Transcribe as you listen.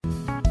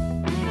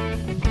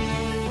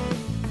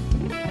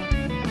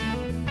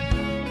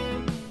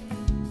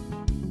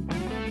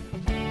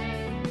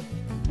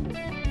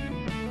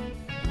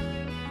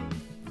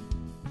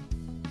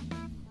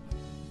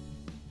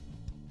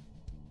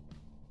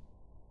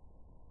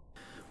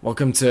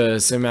Welcome to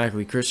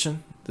Cinematically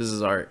Christian. This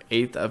is our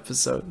 8th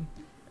episode,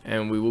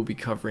 and we will be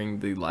covering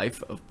the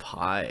life of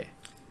Pi.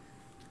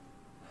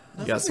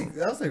 You got some?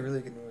 That was a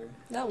really good movie.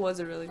 That was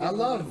a really good I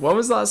movie. love When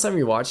was the last time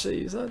you watched it,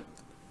 you said?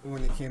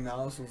 when it came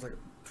out. So it was like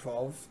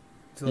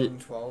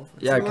 2012.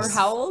 Yeah, You were 'cause-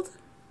 how old?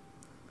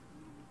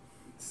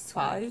 It's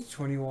 5?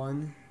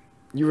 21.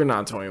 You were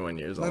not 21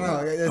 years No, old. no,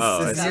 it's,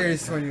 Oh, it's I see. year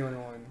is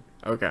 21.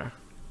 Okay.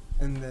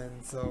 And then,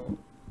 so,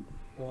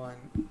 31,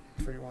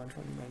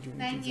 29, 20,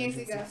 9 years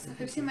ago, so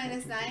 15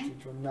 minus 9?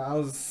 No, I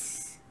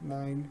was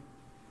 9.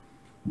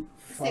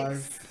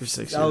 5. You're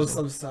 6 I years was,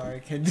 old. I'm sorry, I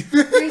can't do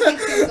You're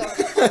 6 years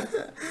old.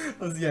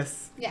 I was,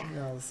 yes. Yeah.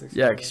 I was 6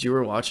 Yeah, years because you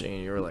were watching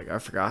and you were like, I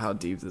forgot how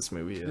deep this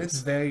movie old. And it's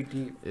is. very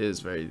deep. It is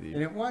very And deep.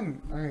 it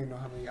won, I don't even know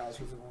how many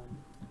Oscars it won.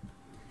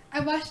 I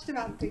watched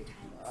about 3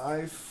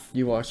 times.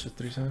 You watched it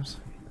 3 times?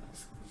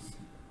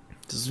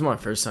 This is my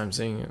first time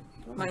seeing it.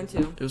 Mine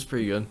too. It was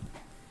pretty good.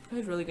 It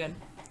was really good.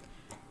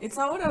 It's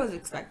not what I was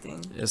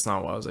expecting. It's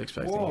not what I was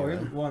expecting. Whoa,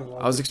 either. it won a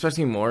lot. I was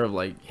expecting more of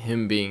like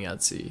him being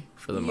at sea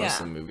for the most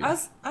of the movie. I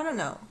don't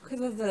know, because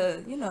of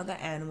the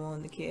animal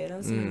and the kid. I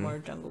was thinking more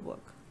Jungle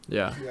Book.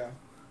 Yeah. Yeah.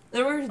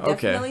 There were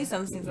definitely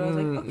some scenes where I was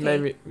like,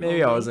 okay.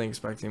 Maybe I wasn't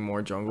expecting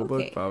more Jungle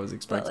Book, Okay, but I was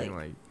expecting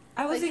like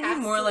I was Like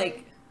thinking more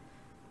Castaway.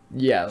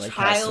 like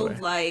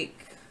Castaway.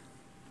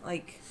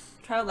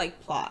 childlike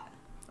plot.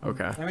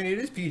 Okay. I mean, it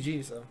is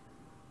PG, so.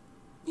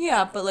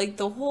 Yeah, but like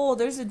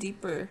there's a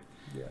deeper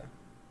Yeah.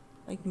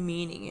 like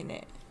meaning in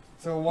it.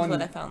 So Is one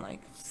what I found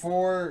like.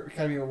 4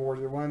 Academy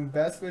Awards. It won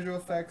Best Visual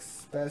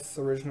Effects, Best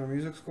Original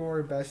Music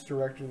Score, Best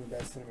Director, and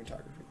Best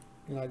Cinematography.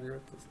 And I agree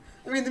with this.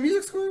 I mean, the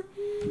music score,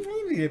 I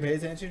don't really pay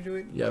attention to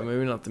it. Yeah, but,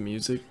 maybe not the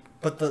music.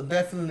 but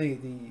definitely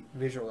the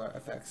visual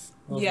effects.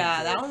 Those Yeah,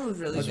 were that good. one was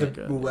really Like good.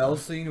 good. the well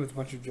scene with a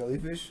bunch of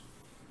jellyfish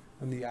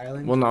on the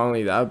island. Well, not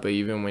only that, but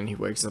even when he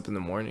wakes up in the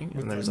morning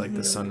With and there's like the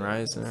the-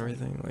 sunrise and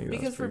everything. Like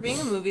Because that's for pretty being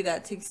a cool. movie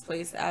that takes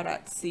place out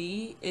at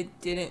sea, it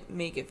didn't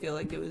make it feel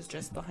like it was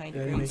just behind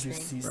Yeah, a it green makes you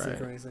screen. seasick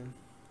Right. or anything.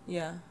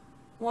 Yeah.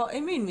 Well,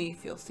 it made me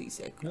feel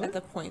seasick Really? at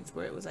the points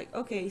where it was like,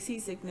 okay,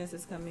 seasickness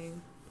is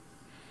coming.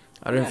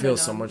 I didn't Yeah, feel no,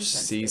 so I'm much just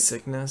sensitive.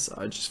 seasickness.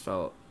 I just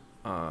felt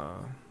I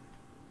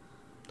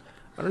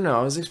don't know.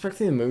 I was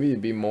expecting the movie to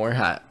be more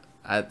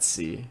at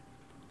sea.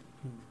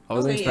 I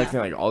wasn't Okay, yeah. expecting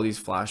like all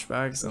these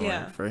flashbacks and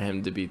Yeah. like for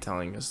him to be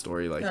telling a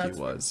story like Yeah, he that's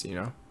fair. was, you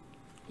know?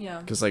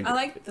 Yeah. 'Cause, like- I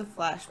like the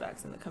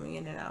flashbacks and the coming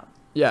in and out.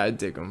 Yeah, I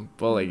dig him.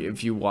 But like Mhm.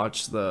 if you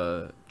watch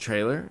the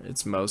trailer,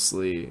 it's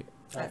mostly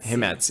At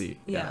him sea. at sea.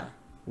 Yeah.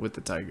 With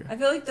the tiger. I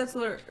feel like that's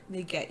where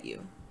they get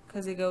you.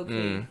 Because they go, okay,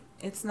 Mm.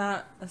 it's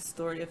not a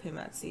story of him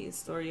at sea. It's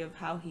a story of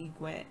how he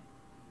went.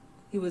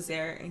 He was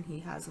there and he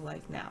has a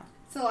life now.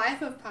 It's the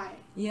life of Pi.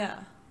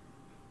 Yeah.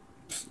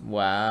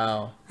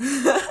 Wow.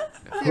 They're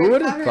Who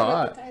would have clever with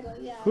thought? the title,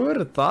 yeah. Who would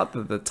have thought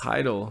that the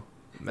title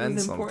meant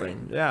was something?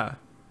 important. Yeah,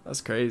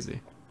 that's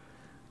crazy.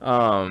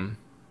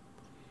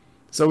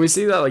 So we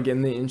see that like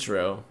in the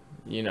intro,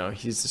 you know,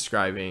 he's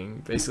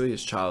describing basically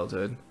his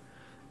childhood,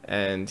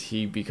 and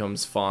he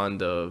becomes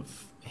fond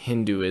of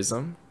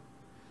Hinduism.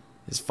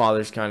 His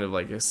father's kind of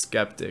like a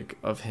skeptic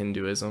of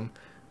Hinduism,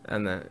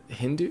 and then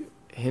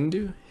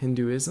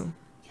Hinduism.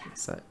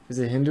 Yeah. Is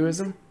it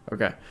Hinduism?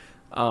 Okay.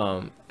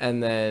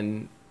 And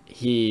then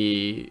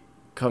he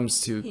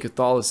comes to He-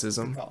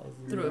 Catholicism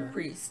Through a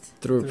priest.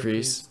 through a Through a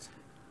priest.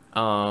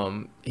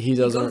 He He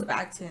goes doesn't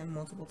back to him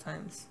multiple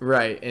times.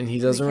 right, and he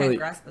doesn't can't really.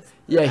 grasp the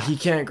Yeah, fact. he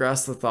can't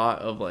grasp the thought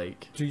of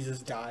like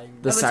Jesus dying.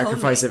 the Of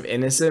sacrifice of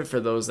atonement. innocent for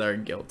those that are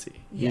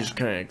guilty. He Yeah. just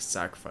couldn't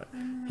sacrifice.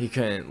 He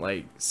couldn't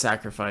like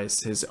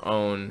sacrifice his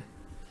own,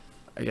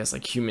 I guess,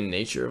 like human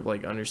nature of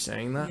like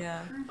understanding that.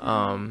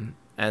 Yeah.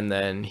 And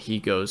then he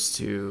goes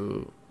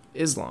to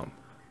Islam.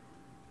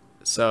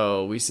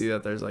 So we see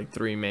that there's like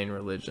 3 main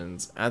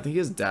religions. I think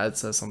his dad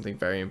says something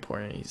very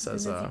important. He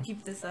says, And if you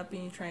keep this up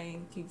and you try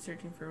and keep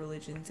searching for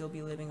religions, you'll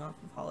be living off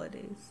of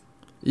holidays.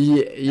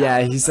 yeah,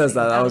 he was says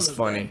funny. that. That one was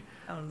funny. Good.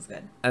 That one was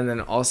good. And then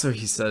also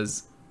he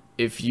says,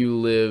 if you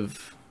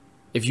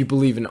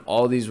believe in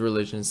all these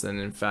religions, then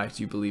in fact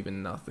you believe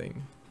in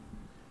nothing.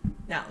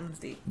 That one's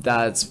deep.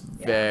 That's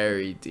Yeah.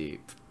 very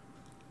deep.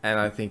 And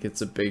I think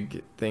it's a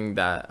big thing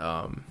that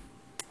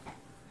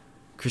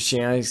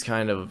Christianity's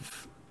kind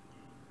of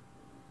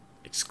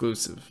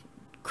exclusive.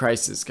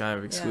 Christ is kind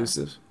of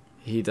exclusive.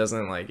 He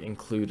doesn't like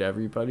include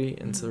everybody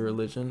into Mhm.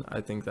 religion.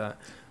 I think that,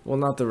 well,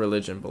 not the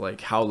religion, but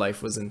like how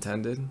life was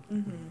intended.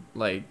 Mm-hmm.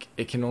 Like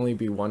it can only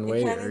be one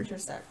way. It can Or,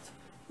 intersect.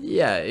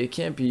 yeah, it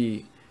can't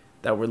be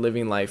that we're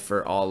living life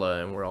for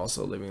Allah and we're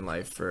also living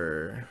life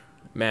for,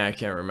 man, I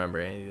can't remember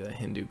any of the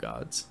Hindu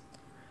gods.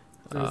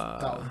 There's Uh,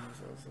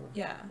 thousands also.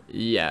 Yeah.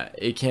 Yeah,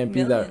 it can't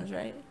be Millions, that.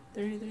 right?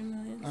 33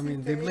 million? I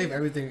mean, they believe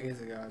everything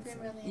is a god. 3 So.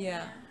 million,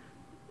 Yeah.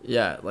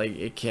 Yeah, like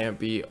it can't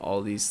be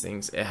all these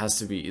things. It has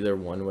to be either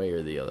one way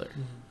or the other.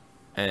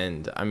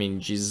 And I mean,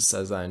 Jesus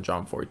says that in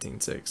John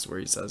 14:6, where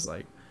he says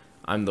like,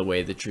 I'm the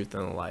way, the truth,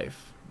 and the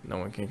life. No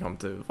one can come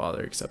to the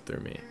Father except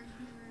through me.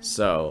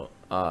 So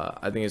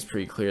I think it's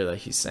pretty clear that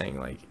he's saying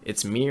like,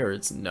 it's me or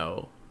it's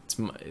no. It's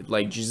my,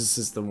 like Jesus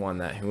is the one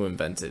who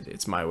invented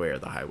it's my way or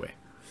the highway.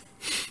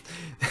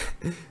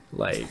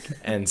 Like,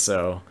 and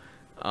so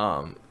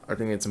I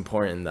think it's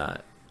important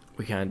that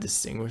we kind of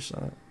distinguish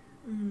that,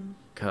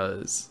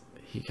 because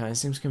he kind of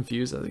seems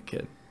confused as a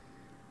kid.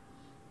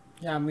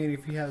 Yeah, I mean,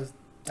 if he has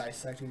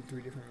dissecting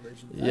 3 different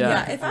religions. Yeah.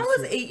 Yeah, if I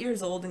was 8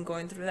 years old and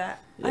going through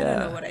that, I don't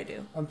know Yeah. what I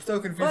do. I'm still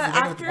confused But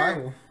again with the after-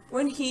 Bible.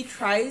 When he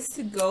tries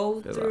to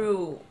go Feel that.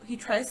 through, he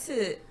tries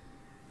to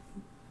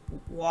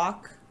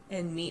walk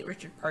and meet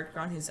Richard Parker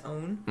on his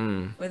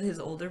own with his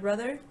older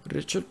brother,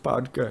 Richard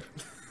Parker.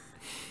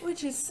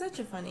 which is such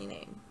a funny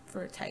name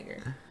for a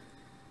tiger.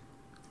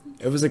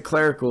 It was a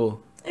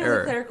clerical It was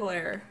error. a clerical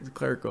error, It was a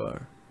clerical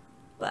error.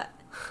 but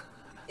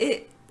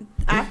it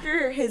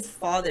after his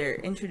father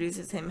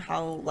introduces him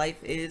how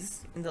life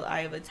is in the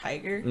eye of a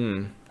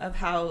tiger, of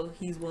how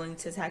he's willing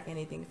to attack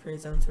anything for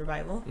his own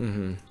survival.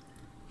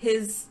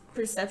 His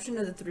perception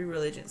of the 3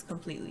 religions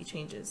completely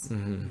changes.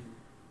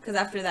 Because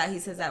after that, he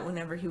says that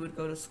whenever he would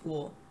go to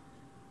school,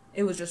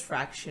 it was just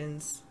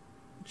fractions,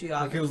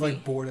 geography, Like, he was,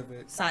 like, bored of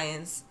it.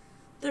 science.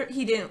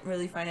 He didn't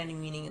really find any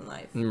meaning in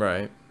life.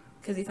 Right.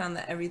 Because he found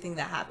that everything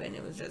that happened,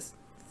 it was just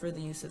for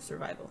the use of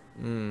survival.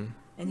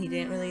 And he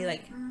didn't really,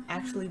 like,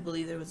 actually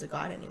believe there was a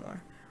God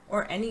anymore.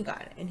 Or any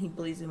God. And he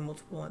believes in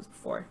multiple ones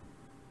before.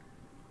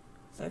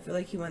 So I feel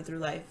like he went through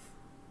life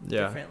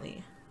Yeah.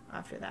 differently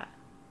after that.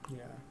 Yeah.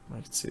 I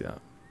can see that.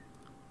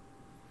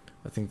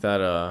 I think that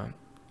a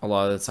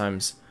lot of the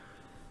times,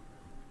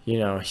 you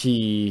know,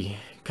 he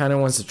kind of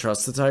wants to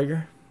trust the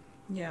tiger,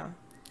 Yeah.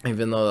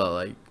 even though that,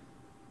 like,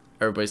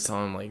 everybody's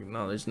telling him, like,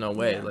 no, there's no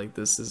way. Yeah. Like,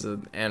 this is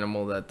an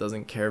animal that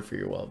doesn't care for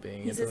your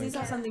well-being. He It says he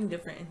doesn't saw something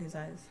different in his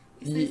eyes.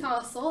 He saw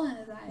a soul in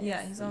his eyes.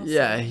 Yeah, he saw.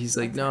 Yeah, something he's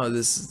like, different. no,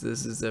 this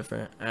is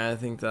different. And I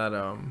think that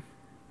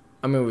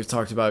I mean, we've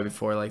talked about it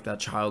before, like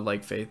that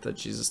childlike faith that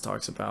Jesus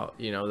talks about,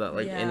 you know, that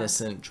like Yeah.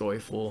 innocent,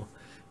 joyful,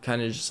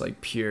 kind of just like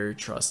pure,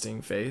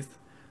 trusting faith.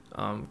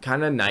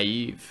 Kind of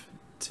naive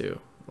too,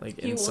 like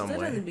He in was some it in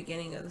the way.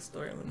 beginning of the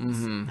story when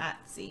he's Mhm. at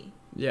sea.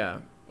 Yeah,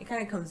 It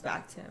kind of comes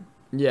back to him.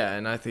 yeah,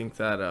 and I think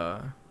that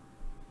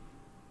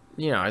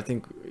you know, I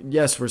think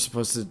yes, we're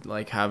supposed to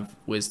like have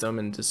wisdom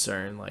and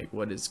discern like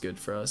what is good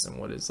for us and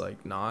what is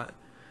like not,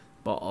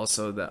 but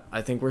also that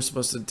I think we're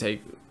supposed to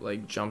take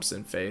like jumps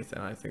in faith,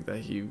 and I think that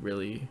he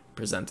really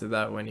presented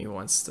that when he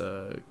wants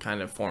to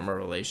kind of form a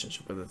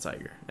relationship with the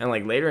tiger. And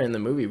like later in the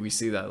movie we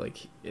see that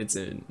like it's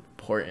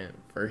important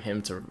for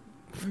him to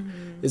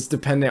it's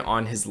dependent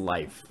on his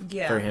life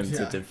Yeah. for him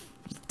Yeah. to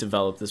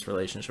develop this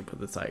relationship with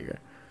the tiger.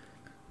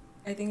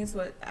 I think it's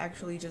what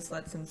actually just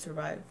lets him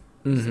survive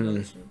his Mhm.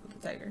 relationship with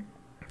the tiger.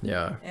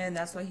 Yeah. And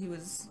that's why he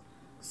was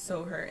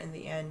so hurt in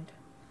the end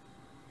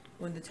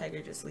when the tiger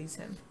just leaves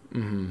him.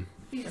 Mhm.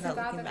 Because he Without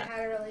thought looking that back.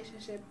 they had a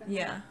relationship. And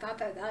Yeah. thought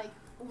that, like,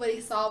 what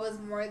he saw was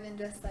more than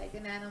just, like,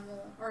 an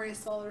animal or his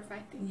soul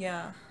reflecting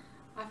Yeah.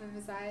 off of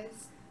his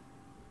eyes.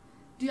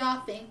 Do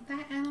y'all think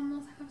that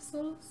animals have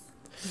souls?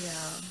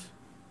 Yeah.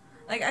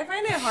 Like, I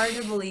find it hard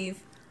to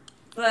believe,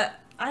 but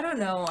I don't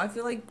know. I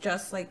feel like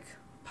just like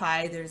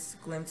Pi, there's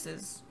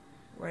glimpses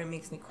where it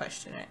makes me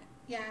question it.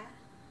 Yeah.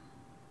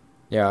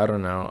 Yeah, I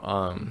don't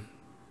know.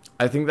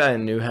 I think that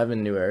in New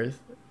Heaven, New Earth,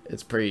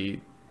 it's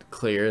pretty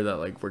clear that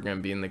like we're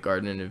gonna be in the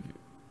Garden of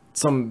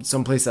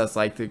some place that's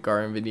like the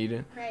Garden of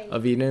Eden, Right.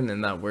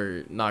 and that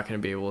we're not gonna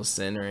be able to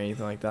sin or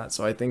anything like that.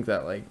 So I think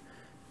that like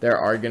there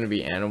are gonna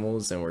be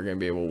animals and we're gonna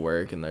be able to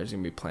work and there's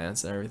gonna be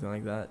plants and everything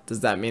like that. Does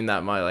that mean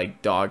that my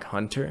like dog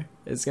Hunter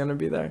is gonna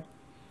be there?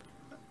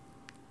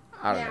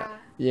 I don't know. Yeah.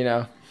 You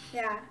know.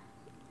 Yeah.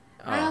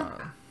 Uh,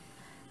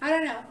 I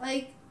don't know.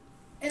 Like,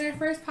 in our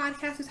first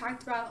podcast, we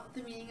talked about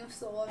the meaning of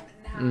soul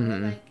and how,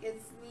 Mhm. like,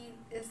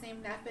 it's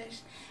named nephesh.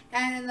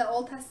 And in the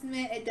Old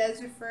Testament, it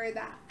does refer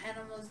that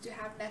animals do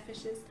have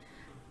nephishes.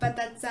 But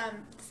that's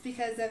just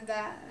because of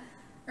the,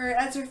 or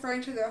that's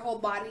referring to their whole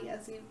body,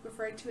 as we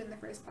referred to in the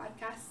first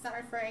podcast. It's not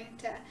referring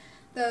to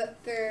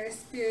their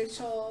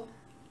spiritual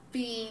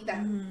being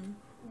that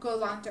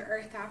goes on to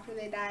earth after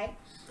they die.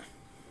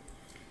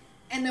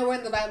 And nowhere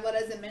in the Bible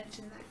does it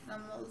mention that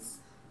animals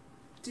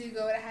do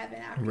go to heaven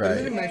after Right. Does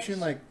they it perish. mention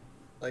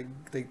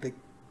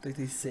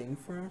they sing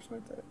for him or something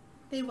like that?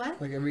 They what?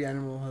 Like every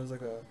animal has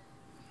like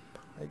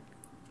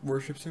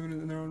worships him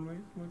in their own way.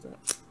 What's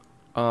that?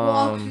 Well,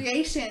 all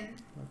creation.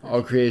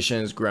 all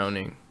creation is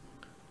groaning,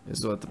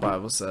 is what the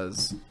Bible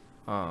says.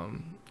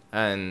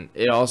 And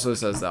it also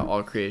says that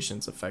all creation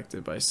is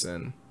affected by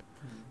sin.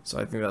 So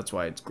I think that's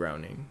why it's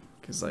groaning,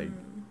 because like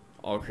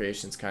all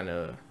creation's kind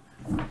of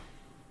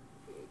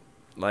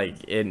like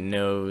it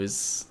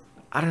knows.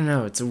 I don't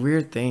know. It's a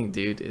weird thing,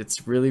 dude.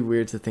 It's really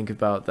weird to think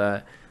about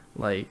that.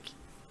 Like,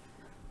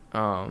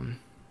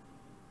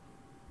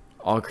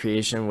 all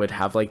creation would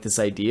have like this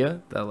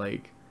idea that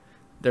like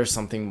there's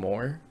something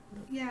more.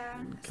 Yeah.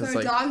 'Cause, So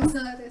like- dogs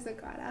know that there's a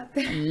God out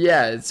there.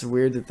 Yeah, it's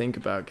weird to think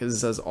about because it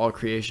says all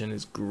creation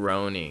is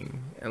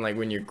groaning, and like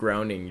when you're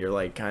groaning, you're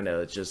like kind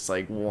of just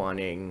like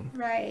wanting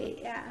Right,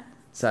 yeah.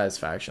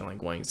 satisfaction,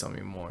 like wanting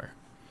something more.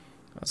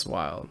 That's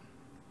wild.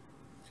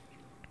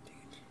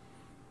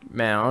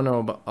 Man, I don't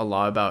know a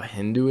lot about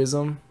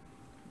Hinduism,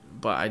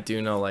 but I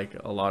do know like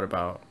a lot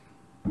about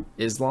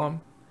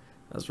Islam,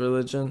 as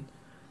religion.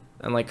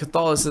 And like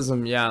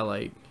Catholicism, yeah,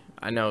 like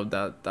I know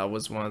that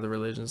was one of the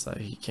religions that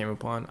he came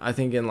upon. I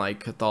think in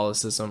like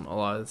Catholicism, a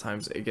lot of the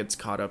times it gets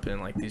caught up in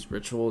like these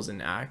rituals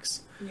and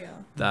acts Yeah.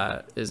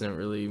 that isn't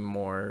really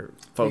more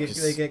They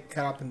focused. get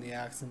caught up in the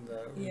acts and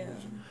the Yeah.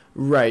 religion.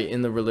 Right,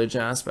 in the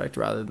religion aspect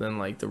rather than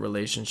like the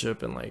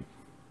relationship and like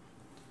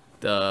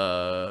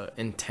the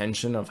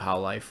intention of how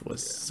life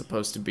was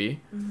supposed to be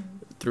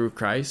through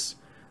Christ,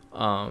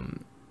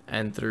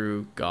 and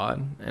through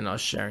God and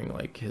us sharing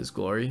like his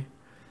glory,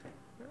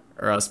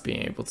 or us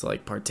being able to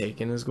like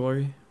partake in his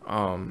glory.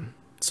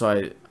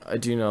 So I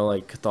do know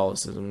like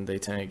Catholicism, they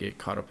tend to get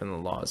caught up in the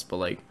laws, but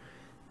like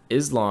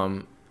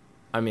Islam,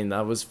 I mean,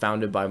 that was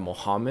founded by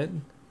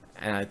Muhammad,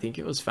 and I think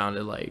it was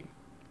founded like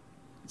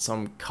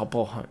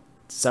several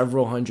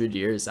hundred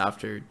years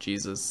after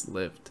Jesus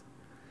lived.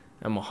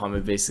 And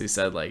Muhammad basically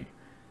said like,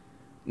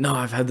 no,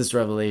 I've had this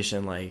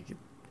revelation, like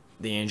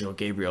the angel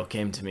Gabriel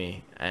came to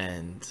me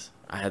and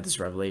I had this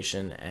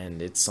revelation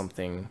and it's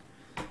something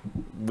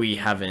we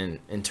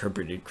haven't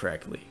interpreted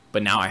correctly,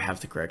 but now I have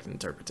the correct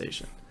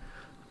interpretation.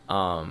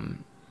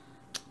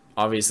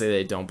 Obviously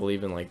they don't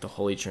believe in like the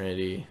Holy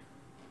Trinity,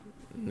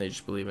 they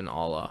just believe in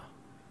Allah.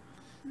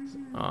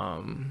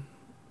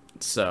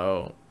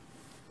 So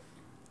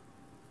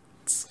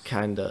it's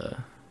kind of,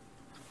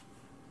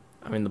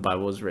 I mean, the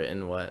Bible was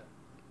written what,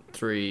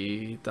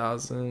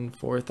 3,000,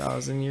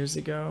 4,000 years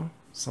ago,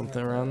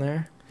 something around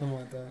there. Something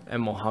like that.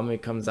 And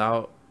Muhammad comes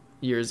out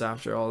years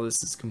after all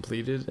this is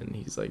completed, and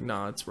he's like,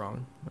 nah, it's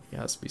wrong. Like, it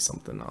has to be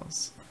something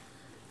else.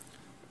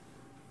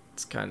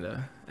 It's kind of,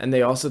 and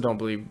they also don't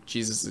believe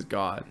Jesus is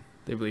God.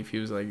 They believe he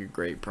was like a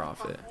great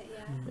prophet.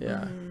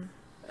 Yeah.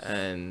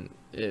 And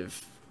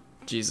if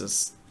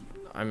Jesus,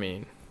 I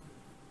mean,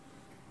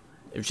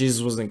 if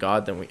Jesus wasn't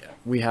God, then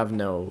we have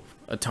no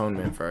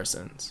atonement for our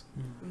sins.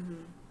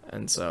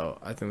 And so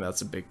I think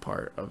that's a big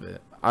part of it.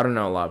 I don't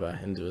know a lot about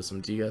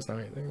Hinduism. Do you guys know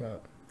anything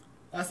about?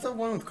 That's the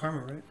one with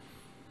karma, right?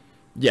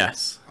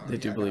 Yes, they Oh,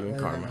 do yeah, believe in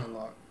that karma. a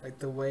lot. Like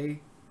the way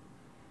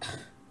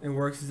it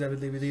works is that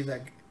they believe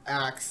that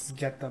acts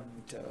get them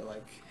to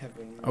like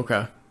heaven.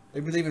 Okay. They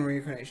believe in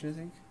reincarnation, I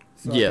think.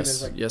 So I think Yes,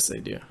 there's, like, yes, they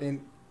do.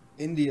 in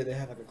India, they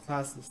have like a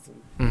class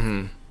system.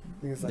 Mm-hmm.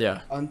 I think it's like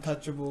Yeah.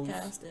 untouchables,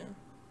 Cast, yeah.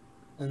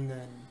 and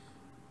then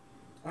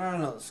I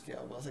don't know the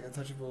scale, but it's like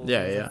untouchables.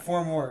 Yeah, there's, yeah. like,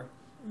 4 more.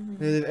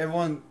 Mm-hmm.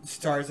 Everyone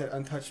starts at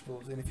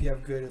untouchables, and if you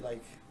have good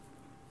like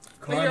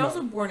But you're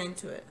also born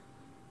into it.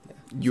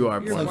 You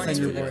are You're born born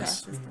into into it. the Yes.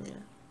 caste system,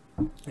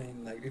 Mhm. yeah.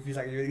 and like if you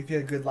had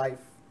a good life,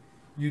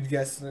 you'd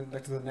guess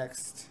like to the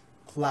next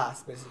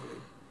class basically.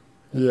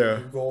 And Yeah.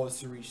 Your goal is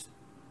to reach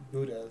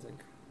Buddha, I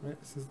think. Right?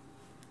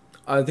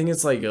 I think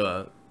it's like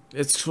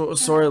it's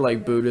sort of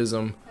like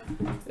Buddhism.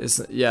 It's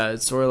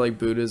sort of like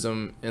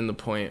Buddhism in the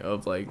point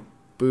of like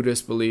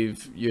Buddhists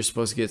believe you're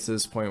supposed to get to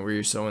this point where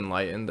you're so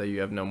enlightened that you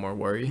have no more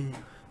worry.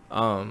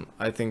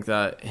 I think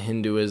that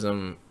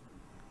Hinduism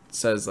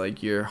says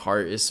like your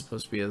heart is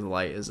supposed to be as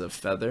light as a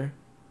feather,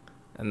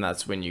 and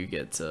that's when you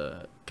get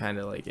to kind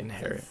of like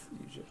inherit.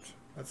 That's Egypt.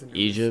 That's in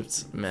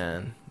Egypt,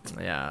 man.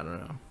 Yeah, I don't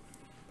know.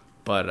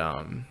 But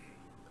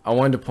I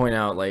wanted to point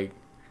out like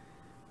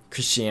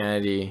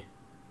Christianity,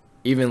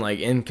 even like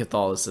in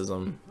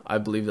Catholicism, I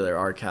believe that there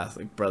are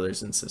Catholic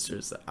brothers and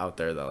sisters out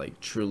there that like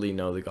truly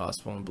know the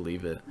gospel and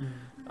believe it,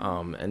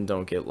 and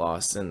don't get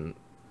lost in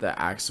the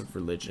acts of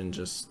religion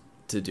just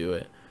to do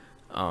it.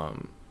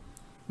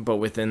 But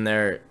within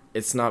there,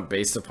 it's not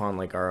based upon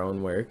like our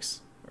own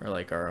works or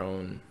like our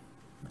own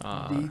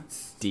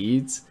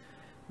deeds,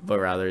 but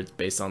rather it's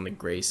based on the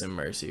grace and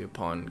mercy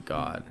upon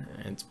God,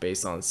 and it's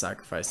based on the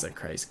sacrifice that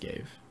Christ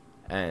gave,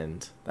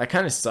 and that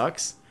kind of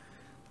sucks.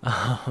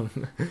 I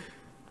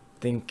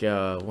think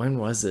when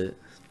was it?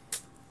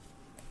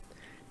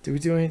 Did we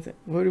do anything?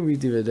 What did we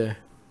do today?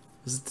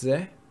 Was it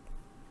today?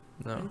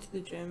 No, Went to the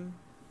gym.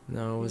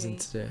 no, it wasn't Right.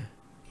 today.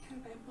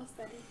 Bible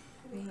study.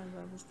 We had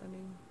Bible study.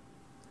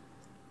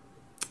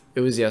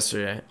 It was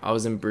yesterday. I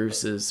was in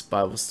Bruce's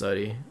Bible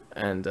study,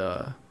 and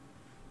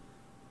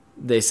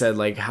they said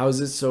like, how is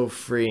it so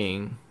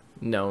freeing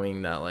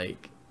knowing that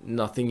like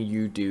nothing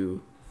you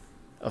do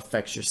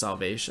affects your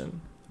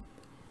salvation?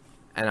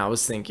 And I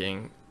was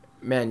thinking,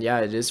 man, yeah,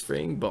 it is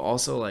freeing, but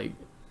also like,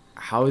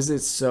 how is it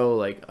so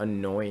like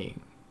annoying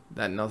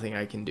that nothing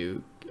I can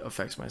do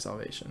affects my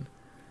salvation?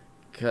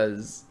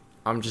 Because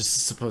I'm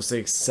just supposed to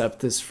accept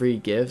this free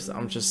gift.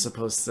 I'm just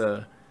supposed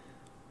to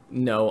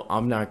know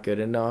I'm not good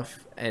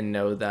enough and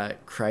know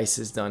that Christ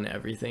has done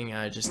everything, and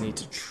I just need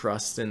to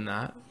trust in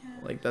that.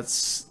 Like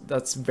that's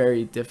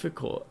very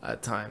difficult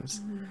at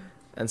times.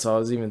 And so I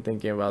was even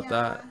thinking about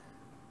that.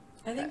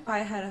 I think Pi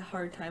had a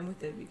hard time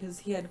with it because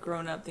he had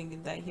grown up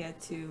thinking that he had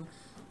to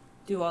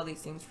do all these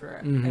things for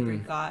every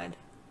god.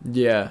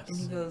 Yeah. And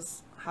he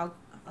goes, how,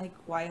 like,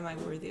 why am I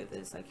worthy of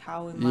this? Like,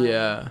 how am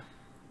Yeah.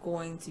 I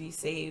going to be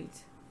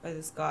saved by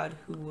this God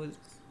who was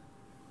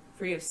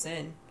free of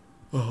sin?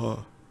 Uh-huh.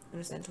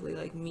 And essentially,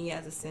 like, me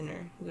as a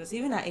sinner. He goes,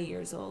 even at 8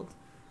 years old,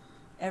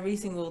 every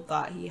single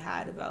thought he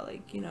had about,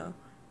 like, you know,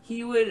 he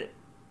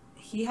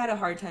had a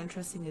hard time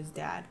trusting his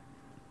dad.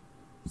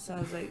 So I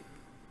was like,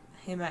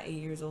 him at 8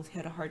 years old, he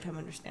had a hard time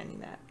understanding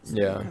that. So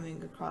Yeah.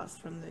 coming across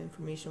from the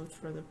information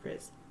from the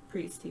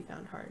priest, he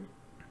found hard.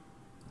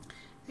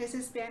 There's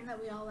this band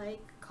that we all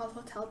like called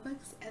Hotel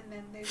Books, and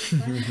then there's this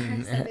one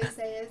verse that they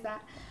say is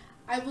that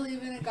I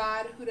believe in a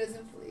God who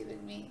doesn't believe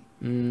in me.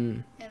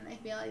 Mm. And I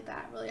feel like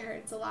that really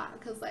hurts a lot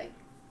because, like,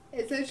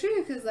 it's so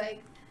true because,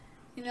 like,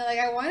 you know, like,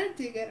 I want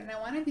to do good and I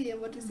want to be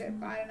able to serve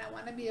God and I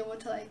want to be able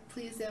to, like,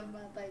 please Him,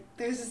 but, like,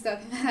 there's just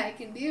nothing that I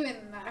can do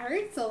and that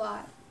hurts a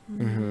lot.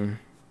 Mm-hmm.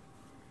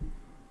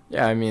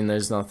 Yeah, I mean,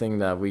 there's nothing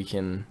that we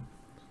can.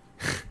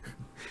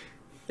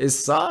 It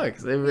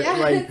sucks. Yeah,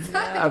 Like it sucks.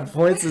 at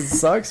points, it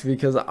sucks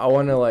because I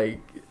want to like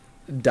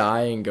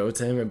die and go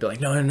to him and be like,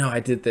 no,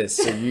 I did this.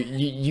 So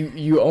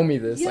you owe me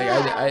this. Yeah,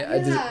 like I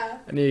just yeah.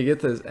 I need to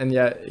get this. And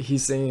yet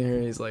he's sitting here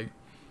and he's like,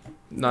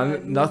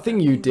 Not nothing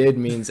you did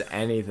means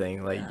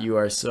anything. Like you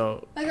are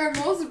so. Like, our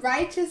most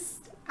righteous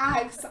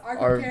acts are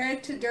Are-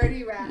 compared to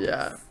dirty rags.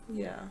 Yeah.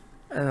 Yeah.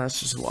 And that's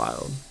just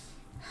wild.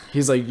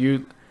 He's like,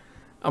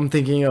 I'm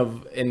thinking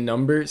of in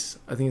Numbers.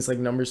 I think it's like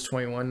Numbers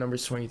 21,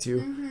 Numbers 22.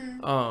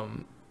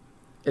 Mm-hmm.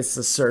 It's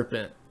the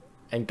serpent,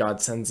 and God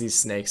sends these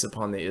snakes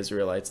upon the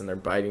Israelites, and they're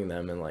biting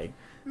them, and like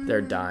they're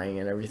dying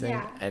and everything.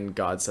 Yeah. And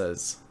God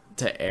says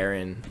to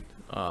Aaron,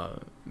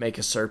 make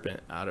a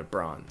serpent out of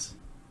bronze.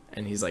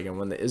 And he's like, and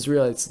when the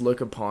Israelites look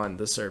upon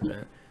the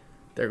serpent,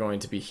 they're going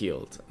to be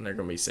healed and they're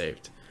going to be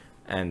saved.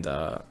 And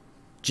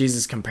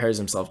Jesus compares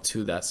himself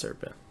to that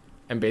serpent.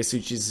 And basically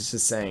Jesus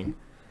is saying,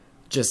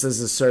 just as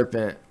the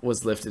serpent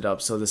was lifted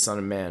up, so the Son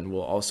of Man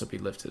will also be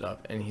lifted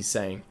up. And he's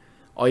saying,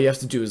 all you have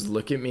to do is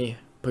look at me,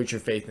 put your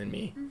faith in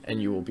me,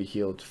 and you will be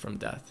healed from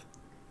death.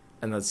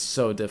 And that's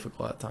so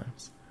difficult at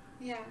times.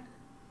 Yeah.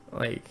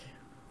 Like,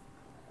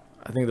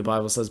 I think the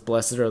Bible says,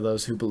 blessed are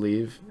those who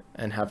believe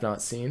and have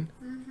not seen.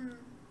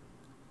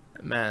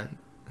 Mm-hmm. Man,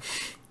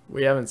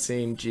 we haven't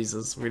seen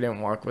Jesus. We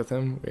didn't walk with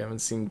him. We haven't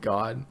seen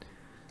God.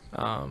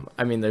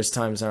 I mean, there's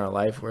times in our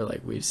life where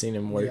like we've seen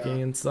him working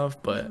Yeah. and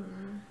stuff, but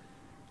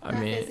I Not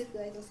mean, physically,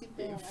 like those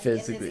people, like,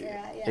 physically, in this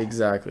era, yeah.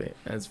 exactly.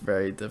 And it's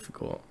very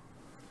difficult.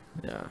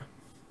 Yeah.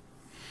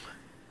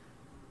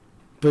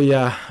 But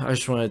yeah, I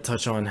just want to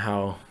touch on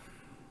how,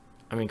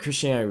 I mean,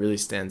 Christianity really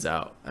stands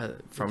out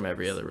from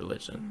every other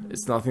religion.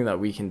 It's nothing that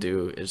we can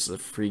do. It's a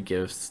free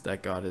gift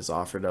that God has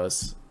offered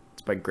us.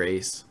 It's by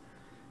grace.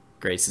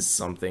 Grace is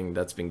something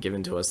that's been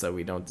given to us that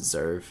we don't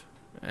deserve.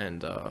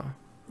 And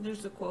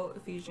There's a quote,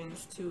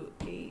 Ephesians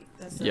 2:8,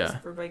 that says, Yeah.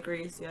 for by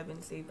grace you have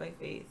been saved by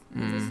faith.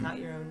 It is Mm. not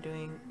your own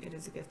doing, it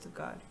is a gift of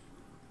God.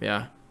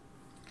 yeah,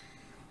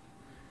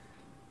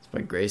 it's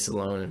by grace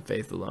alone and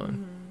faith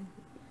alone.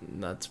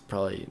 And that's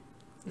probably,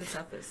 The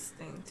toughest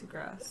thing to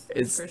grasp.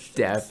 as it's Christians.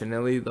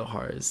 definitely the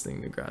hardest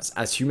thing to grasp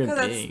as human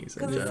beings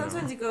in Because general.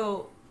 sometimes you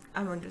go,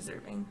 I'm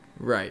undeserving,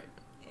 Right.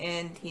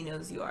 and he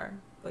knows you are,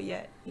 but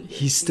yet He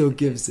gives you still the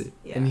gives gift. it.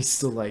 Yeah. And he's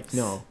still like,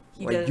 no,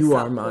 He like doesn't you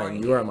stop are mine,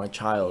 pouring you are in. my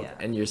child. Yeah.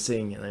 And you're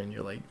sitting there and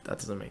you're like, that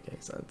doesn't make any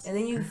sense. And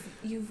then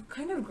you've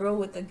kind of grow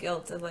with the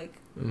guilt of like,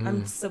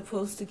 I'm Mhm.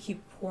 supposed to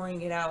keep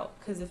pouring it out,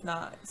 because if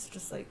not, it's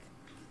just like,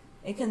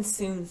 it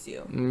consumes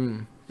you. Mm.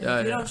 And Yeah,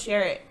 if you yeah. don't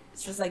share it,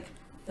 it's just like,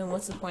 then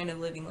what's the point of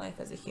living life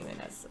as a human,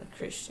 as a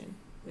Christian,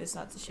 if it's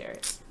not to share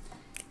it?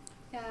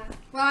 Yeah.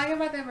 Well, I think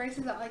about that verse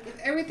is that, like, if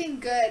everything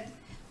good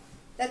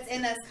that's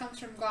in us comes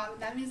from God,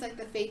 that means, like,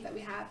 the faith that we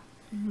have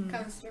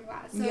comes from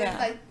God. So, Yeah. if,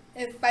 like,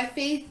 if by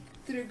faith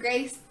through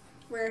grace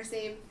we're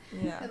saved,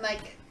 Yeah. then,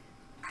 like,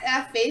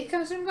 that faith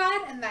comes from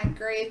God and that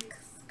grace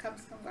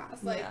comes from God.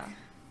 So, like,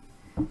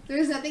 Yeah.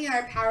 there's nothing in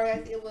our power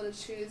that's able to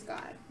choose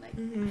God. Like,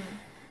 Mm-hmm.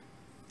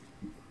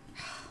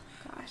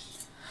 gosh.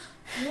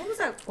 What was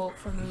that quote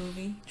from the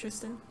movie,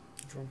 Tristan?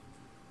 Which one?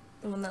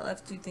 The one that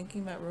left you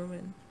thinking about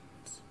Roman.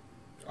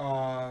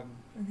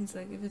 And he's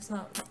like, if it's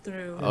not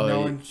through. Oh, no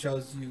yeah. one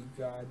shows you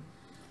God.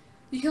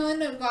 You can only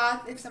know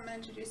God if someone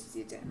introduces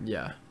you to Him.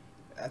 Yeah.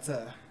 That's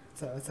a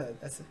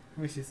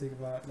makes you think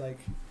about, like,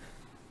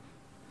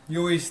 you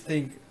always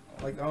think,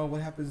 like, oh,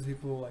 what happens to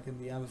people, like, in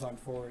the Amazon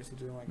forest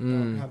who like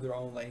don't Mm. have their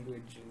own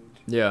language, and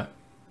Yeah.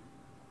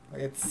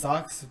 like, it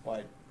sucks,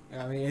 but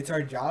I mean, it's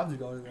our job to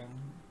go to them.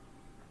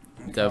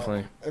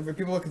 Definitely. If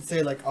people can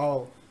say, like,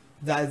 oh,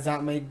 that does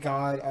not make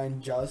God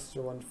unjust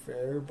or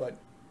unfair, but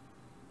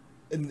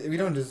we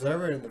don't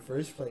deserve it in the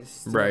first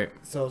place. Right.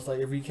 So it's like,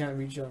 if we can't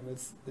reach them,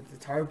 it's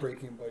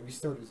heartbreaking, but we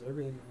still deserve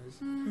it anyways.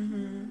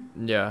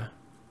 Mm-hmm. Yeah.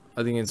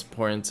 I think it's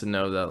important to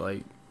know that,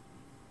 like,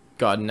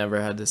 God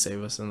never had to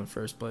save us in the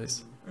first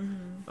place.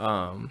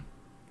 Mm-hmm.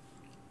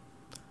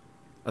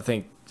 I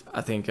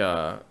think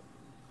I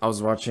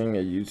was watching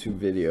a YouTube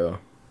video,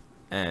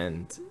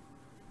 and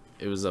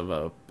it was of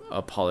a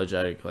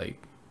apologetic,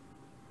 like,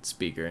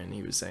 speaker, and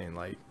he was saying,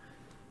 like,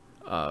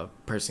 a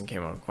person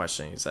came on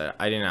questioning. He said,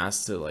 I didn't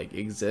ask to, like,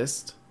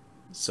 exist,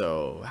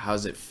 so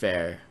how's it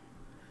fair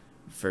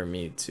for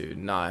me to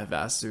not have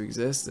asked to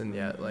exist, and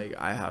yet, like,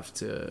 I have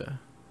to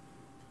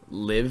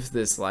live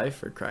this life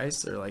for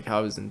Christ, or, like, how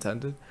it was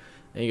intended?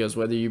 And he goes,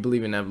 whether you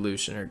believe in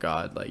evolution or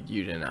God, like,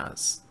 you didn't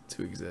ask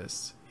to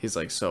exist. He's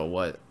like, so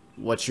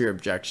what's your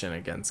objection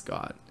against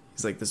God? He's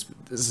He's like, this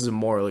is a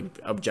moral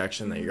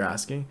objection that you're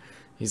asking.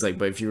 He's like,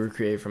 but if you were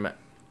created from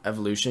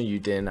evolution, you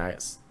didn't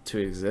ask to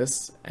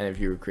exist, and if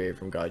you were created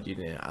from God, you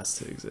didn't ask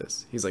to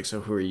exist. He's like, so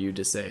who are you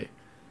to say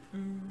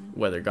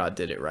whether God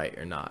did it right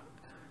or not?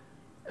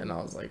 And I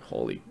was like,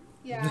 holy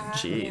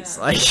jeez.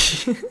 Like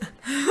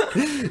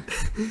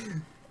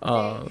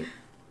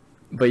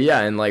but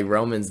yeah, in like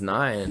Romans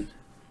 9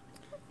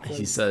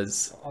 he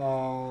says,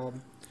 are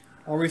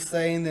we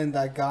saying then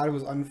that God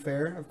was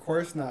unfair? Of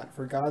course not.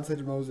 For God said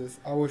to Moses,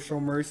 I will show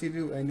mercy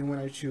to anyone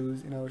I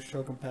choose, and I will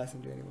show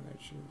compassion to anyone I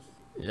choose.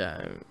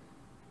 yeah,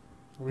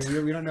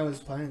 We don't know his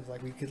plans.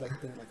 Like, we could like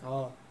think like,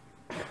 oh,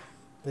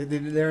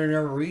 they're in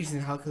a reason.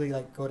 How could they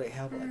like go to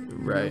hell? Like, he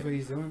knows what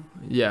he's doing.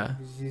 yeah,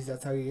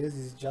 That's how he is.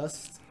 He's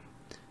just.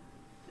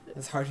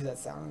 As harsh as that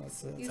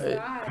sounds, He's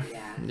God,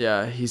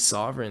 yeah, he's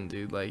sovereign,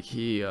 dude. Like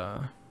he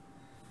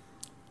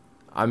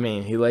I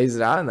mean, he lays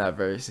it out in that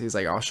verse. He's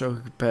like, I'll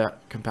show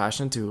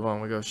compassion to who I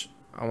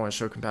want to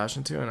show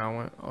compassion to,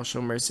 and I'll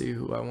show mercy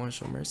who I want to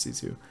show mercy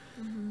to.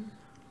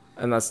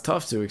 And that's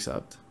tough to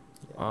accept.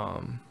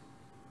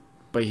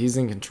 But he's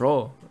in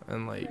control,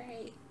 and like,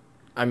 right.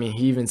 I mean,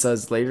 he even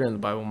says later in the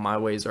Bible, my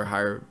ways are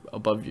higher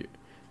above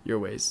your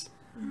ways.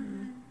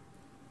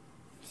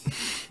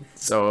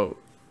 So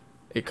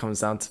it comes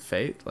down to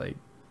faith. Like,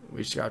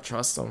 we just gotta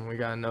trust him. We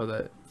gotta know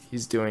that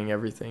he's doing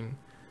everything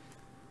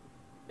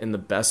in the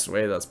best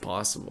way that's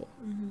possible.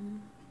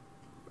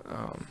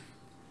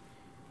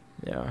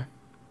 Yeah.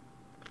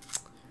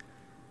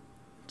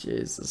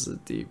 Jeez, this is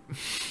deep.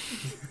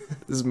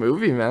 This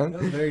movie, man.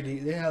 That was very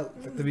deep. They had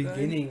like, the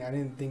beginning. I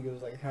didn't think it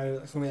was like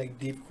had so many like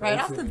deep. Right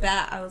off the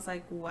bat, I was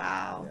like,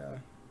 wow. Yeah.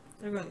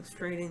 They're going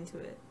straight into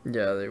it.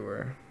 Yeah, they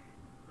were.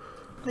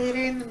 Later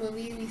in the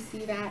movie, we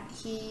see that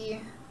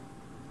he's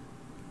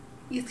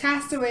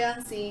cast away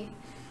on sea,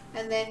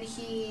 and then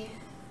he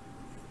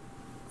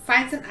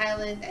finds an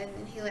island, and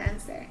then he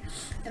lands there.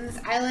 And this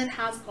island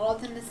has all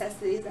the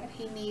necessities that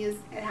he needs.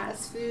 It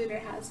has food,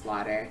 it has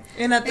water.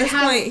 And at this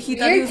point, he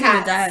thought he was going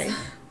to die.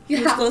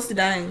 He was close to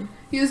dying.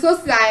 He was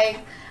close to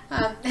dying.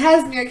 It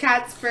has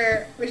meerkats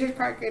for Richard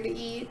Parker to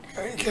eat.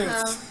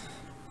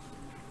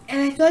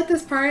 And I feel like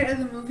this part of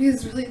the movie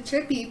is really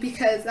trippy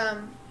because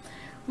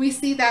we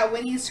see that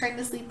when he's trying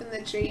to sleep in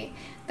the tree,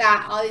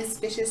 that all these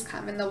fishes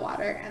come in the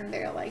water and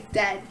they're like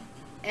dead.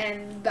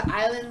 And the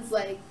island's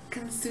like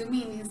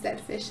consuming these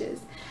dead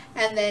fishes.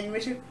 And then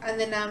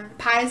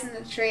Pie's in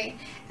the tree,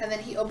 and then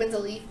he opens a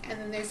leaf, and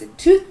then there's a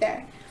tooth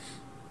there.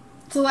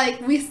 So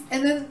like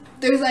and then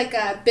there's like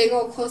a big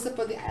old close up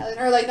of the island,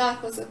 or like not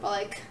close up, but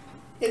like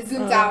it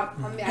zooms out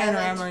on the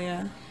island.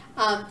 Yeah.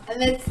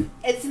 And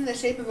it's in the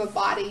shape of a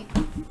body.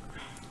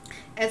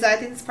 And so I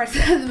think this part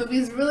of the movie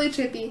is really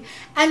trippy,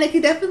 and it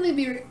could definitely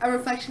be a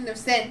reflection of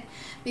sin,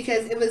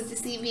 because it was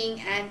deceiving,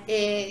 and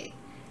it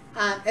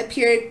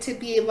appeared to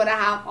be able to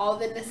have all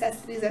the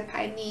necessities that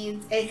Pie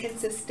needs. It can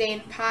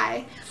sustain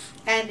Pie,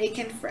 and it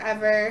can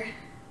forever,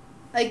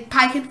 like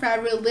Pie can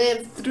forever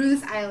live through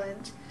this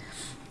island.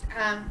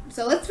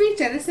 So let's read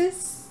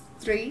Genesis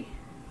 3.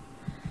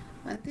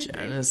 1-3.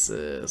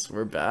 Genesis,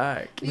 we're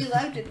back. We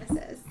love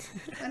Genesis.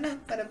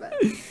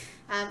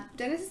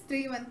 Genesis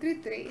 3,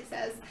 1-3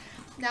 says,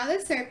 Now the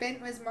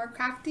serpent was more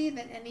crafty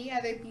than any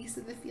other beast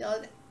of the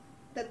field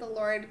that the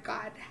Lord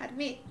God had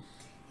made.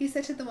 He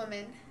said to the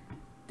woman,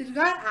 Did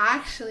God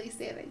actually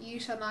say that you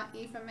shall not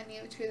eat from any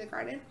of the trees of the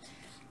garden?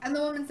 And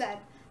the woman said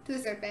to the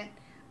serpent,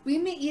 We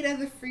may eat of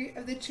the fruit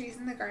of the trees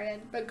in the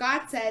garden, but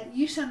God said,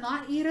 You shall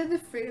not eat of the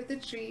fruit of the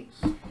tree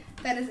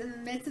that is in the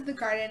midst of the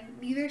garden,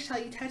 neither shall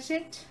you touch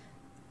it,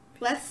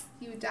 lest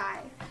you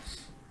die.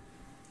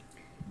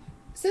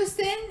 So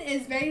sin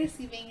is very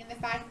deceiving in the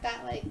fact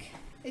that, like,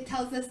 it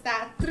tells us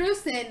that through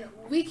sin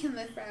we can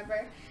live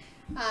forever.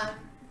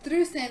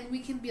 Through sin we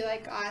can be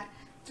like God.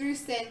 Through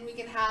sin we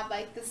can have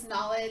like this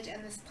knowledge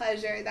and this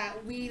pleasure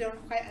that we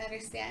don't quite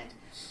understand,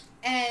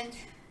 and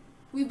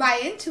we buy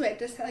into it,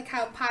 just like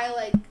how Pie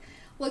like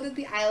looked at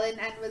the island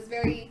and was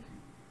very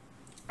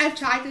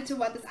attracted to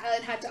what this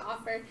island had to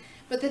offer.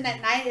 But then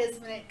at night is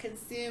when it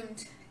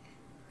consumed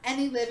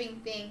any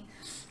living thing.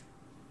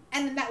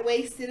 And in that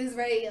way, sin is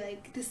very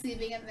like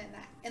deceiving, and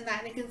in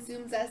that it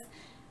consumes us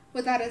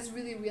without us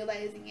really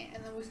realizing it,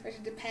 and then we start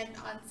to depend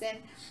on sin.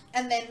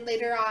 And then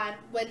later on,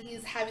 when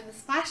he's having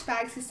these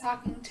flashbacks, he's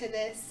talking to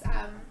this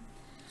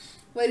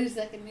what is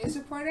like a news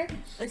reporter?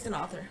 It's an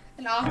author.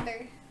 An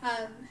author,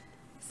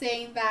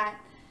 saying that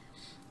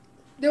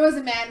there was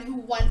a man who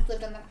once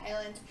lived on that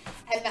island,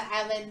 and that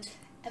island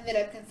ended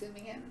up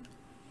consuming him.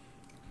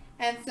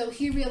 And so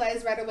he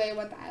realized right away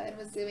what the island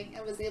was doing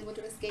and was able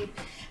to escape.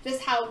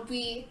 Just how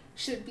we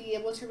should be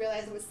able to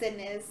realize what sin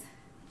is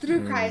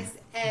through Christ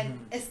and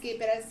escape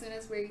it as soon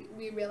as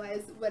we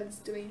realize what it's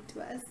doing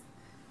to us.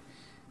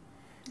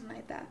 And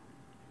like that.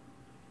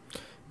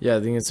 Yeah,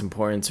 I think it's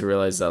important to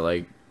realize that,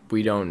 like,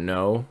 we don't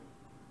know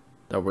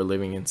that we're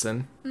living in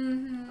sin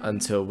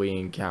until we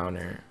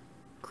encounter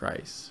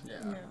Christ.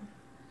 Yeah.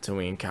 Till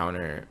we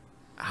encounter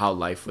how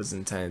life was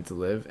intended to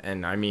live.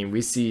 And I mean,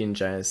 we see in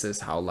Genesis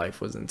how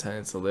life was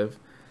intended to live.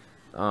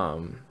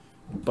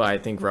 but I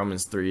think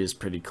Romans 3 is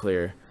pretty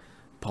clear.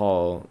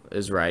 Paul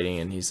is writing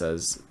and he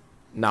says,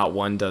 not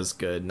one does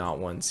good, not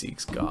one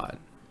seeks God.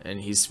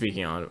 And he's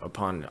speaking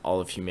upon all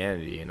of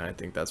humanity, and I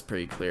think that's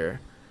pretty clear.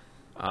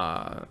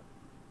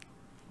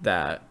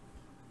 That,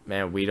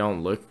 man, we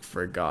don't look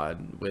for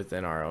God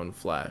within our own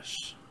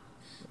flesh.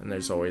 And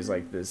there's always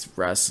like this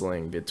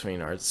wrestling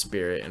between our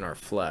spirit and our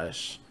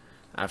flesh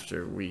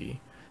after we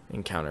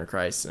encounter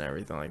Christ and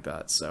everything like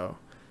that. So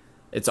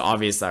it's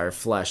obvious that our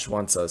flesh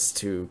wants us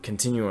to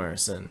continue our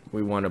sin.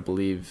 We want to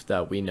believe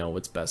that we know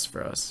what's best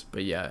for us,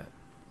 but yet,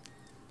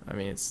 I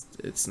mean,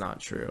 it's not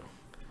true.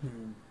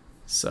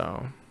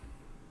 So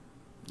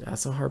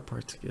that's a hard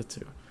part to get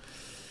to.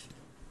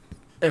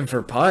 And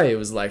for Pi, it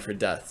was life or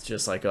death,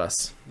 just like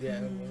us. Yeah,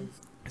 it was.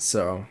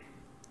 So,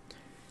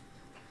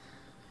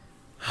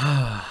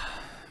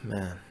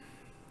 man,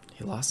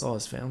 he lost all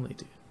his family,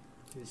 dude.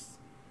 His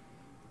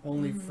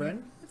only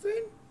friend, I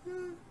think?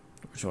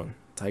 Which one?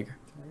 Tiger?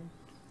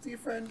 Is he a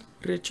friend?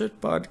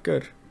 Richard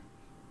Parker.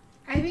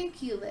 I think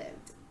he lived.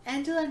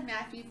 Angela and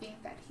Matthew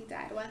think that he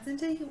died. I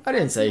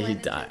didn't say he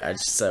died. I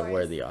just said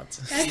where are the odds.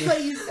 That's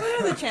what you What are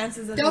said. the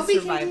chances of Don't his be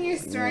survival? taking your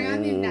story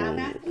on you now,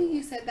 Matthew.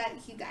 You said that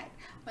he died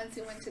once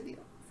he went to the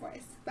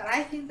forest. But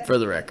I think that For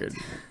the he record,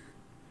 lived.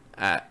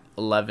 at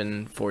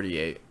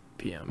 11:48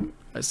 p.m.,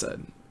 I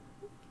said,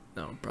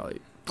 no, probably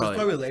It's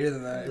probably later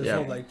than that. It was Yeah.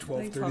 probably like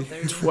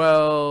 12:30.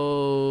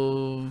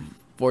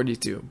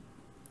 12:42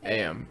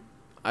 a.m.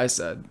 I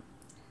said,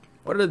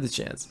 what are the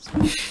chances?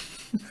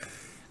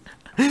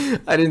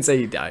 I didn't say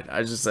he died.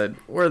 I just said,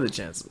 what are the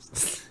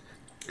chances?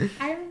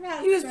 I remember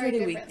that He was story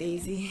pretty weak, differently.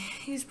 Daisy.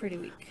 He was pretty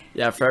weak.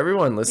 Yeah, for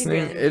everyone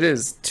listening, did. it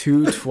is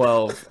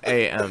 2:12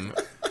 a.m.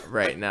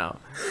 right now.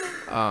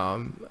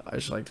 I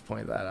should like to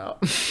point that out.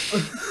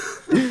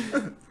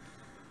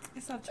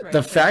 It's not true.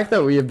 The fact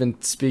that we have been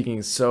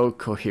speaking so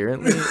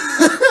coherently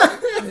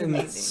and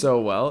amazing. so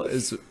well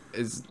is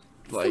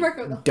like work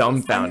of the Holy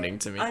dumbfounding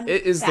to me.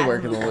 It is the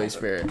work of the Holy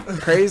Spirit.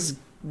 Praise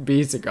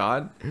be to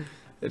God.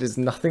 It is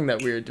nothing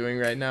that we are doing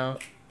right now.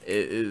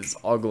 It is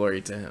all glory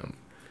to Him.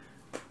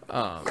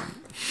 Hallelujah.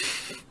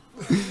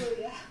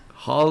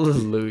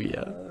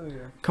 Hallelujah. Oh, yeah.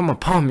 Come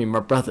upon me, my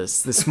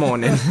brothers, this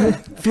morning.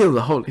 Feel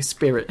the Holy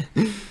Spirit.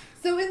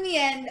 So in the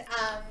end,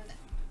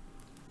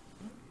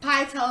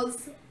 Pi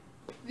tells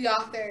the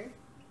author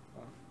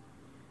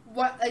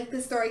what, like,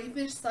 the story. He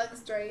finished telling the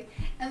story,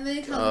 and then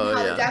he tells him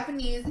how the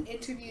Japanese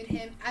interviewed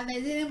him, and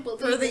they didn't believe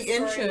For the story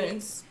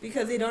insurance,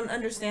 because they don't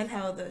understand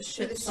how the for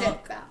ship the sunk.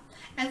 ship fell.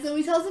 And so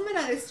he tells him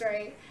another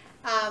story,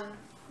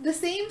 the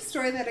same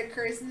story that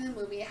occurs in the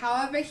movie.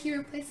 However, he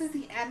replaces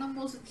the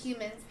animals with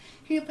humans.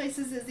 He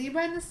replaces the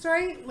zebra in the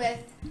story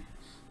with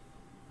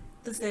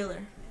The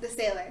sailor. the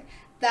sailor,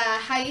 the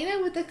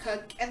hyena with the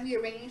cook, and the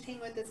orangutan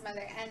with his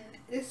mother, and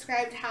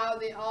described how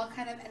they all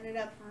kind of ended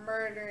up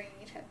murdering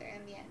each other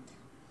in the end.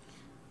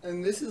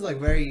 And this is like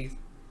very.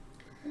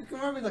 You can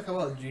remember like how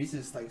about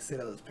Jesus like said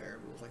those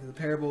parables. Like the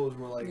parables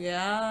were like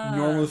Yeah.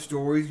 normal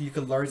stories you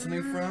could learn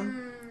something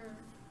from.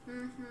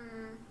 Mm-hmm.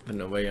 But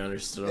nobody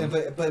understood Yeah,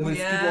 him. but when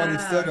Yeah. people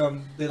understood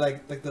them, they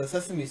like the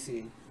sesame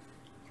seed,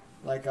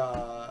 like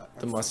The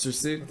mustard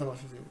seed? the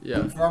mustard seed. Yeah.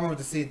 The farmer with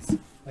the seeds,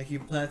 like you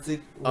plant it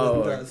with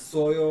Oh. the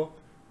soil,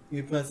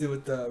 you plant it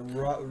with the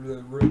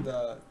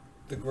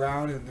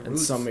ground and the And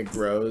roots. some it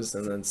grows,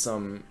 and then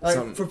some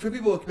For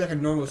people, it could be like a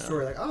normal Yeah.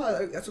 story, like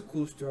that's a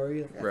cool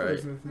story. Like, Right.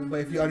 But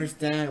if you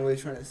understand what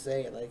he's trying to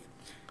say, like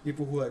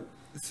people who like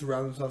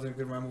surround themselves in a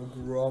good environment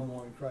will grow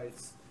more in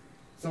Christ.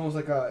 It's almost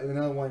like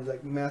another one,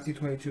 like Matthew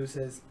 22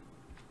 says,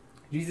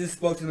 Jesus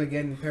spoke to them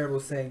again in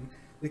parables, saying,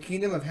 "The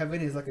kingdom of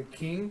heaven is like a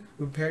king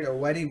who prepared a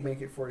wedding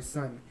banquet for his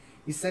son.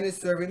 He sent his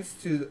servants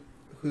to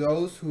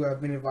those who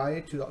have been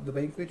invited to the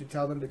banquet to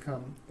tell them to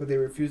come, but they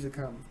refused to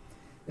come.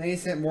 Then he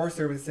sent more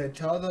servants and said,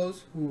 'Tell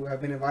those who have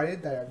been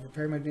invited that I have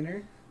prepared my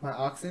dinner, my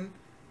oxen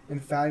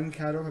and fattened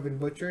cattle have been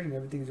butchered, and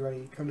everything is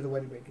ready. Come to the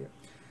wedding banquet.'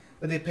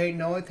 But they paid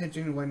no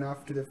attention and went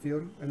off to the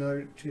field,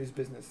 another to his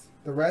business.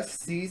 The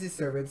rest seized his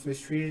servants,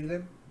 mistreated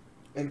them,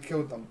 and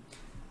killed them.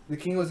 The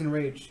king was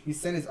enraged. He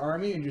sent his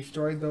army and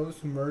destroyed those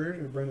who murdered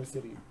and burned the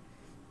city.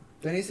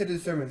 Then he said to the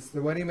servants,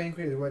 'The wedding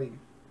banquet is ready,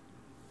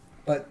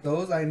 but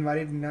those I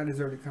invited do not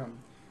deserve to come.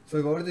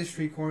 So go to the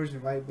street corners and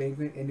invite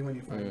banquet anyone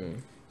you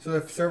find.' So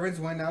the servants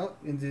went out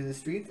into the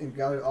streets and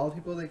gathered all the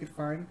people they could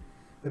find,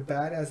 the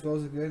bad as well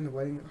as the good, and the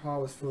wedding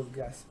hall was full of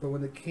guests. But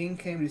when the king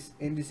came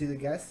in to see the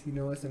guests, he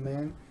noticed a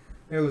man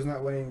there was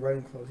not wearing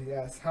wedding clothes. He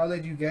asked, 'How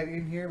did you get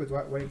in here with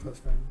wedding clothes,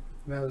 friend?'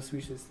 The man was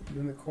speechless.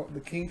 Then the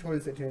king told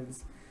his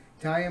attendants,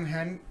 'Tie him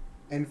hand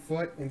and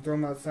foot and throw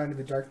him outside into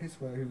the darkness,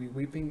 where he'll be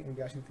weeping and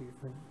gnashing teeth.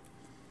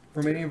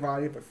 For many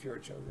invited, but few are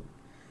chosen.'"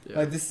 Yeah.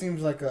 Like this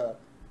seems like a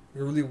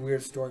really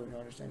weird story when you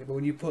understand it, but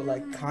when you put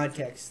like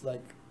context,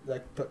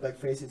 put like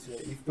faces to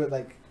it, you put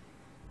like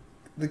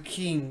the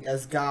king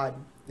as God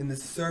and the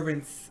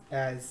servants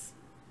as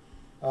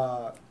what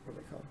are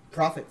they called?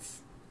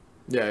 Prophets.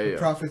 Yeah, The yeah.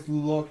 prophets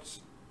looked.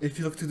 If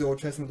you look to the Old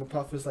Testament, the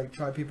prophets like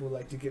tried people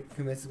like to get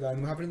convinced of God.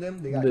 And what happened to them?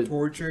 They got The-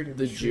 tortured. And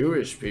The mistreated.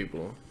 Jewish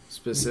people,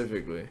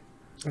 specifically.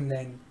 And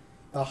then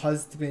a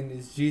husband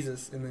is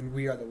Jesus, and then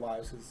we are the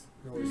wives, because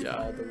they're always Yeah.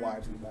 called the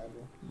wives in the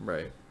Bible.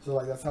 Right. So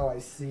like that's how I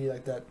see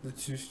like that the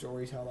two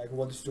stories. How like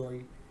one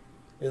story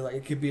is like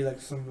it could be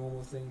like some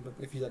normal thing, but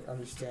if you like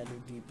understand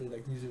it deeply,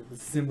 like use it, the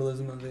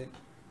symbolism of it,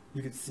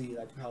 you could see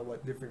like how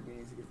what different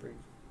meanings it could bring.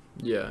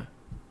 Yeah.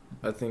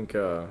 I think,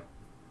 I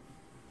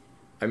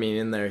mean,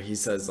 in there he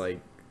says,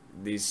 like,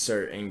 these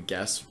certain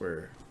guests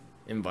were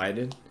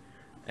invited,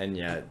 and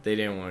yet they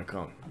didn't want to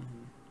come.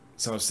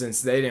 So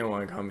since they didn't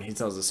want to come, he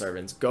tells the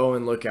servants, go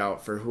and look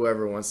out for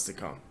whoever wants to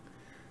come.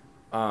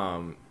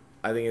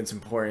 I think it's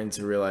important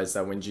to realize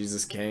that when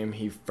Jesus came,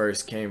 he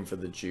first came for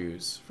the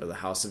Jews, for the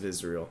house of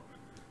Israel.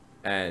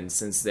 And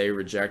since they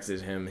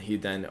rejected him, he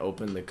then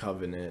opened the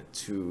covenant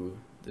to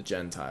the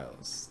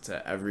Gentiles,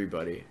 to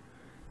everybody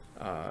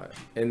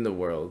in the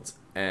world.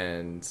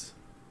 And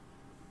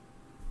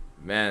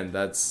man,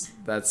 that's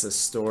a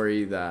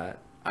story that,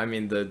 I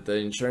mean, the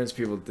insurance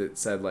people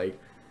said, like,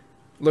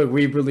 look,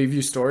 we believe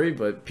your story,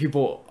 but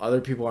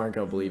other people aren't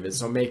gonna believe it,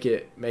 so make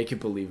it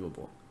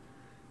believable.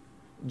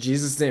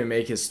 Jesus didn't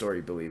make his story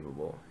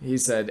believable. He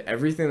said,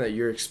 everything that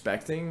you're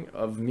expecting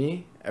of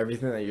me,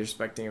 everything that you're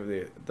expecting of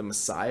the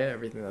Messiah,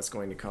 everything that's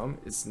going to come,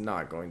 it's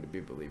not going to be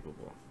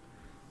believable.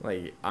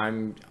 Like,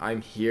 I'm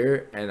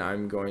here, and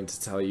I'm going to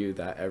tell you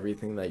that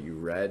everything that you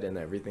read and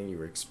everything you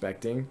were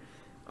expecting,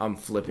 I'm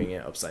flipping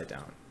it upside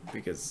down,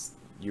 because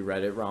you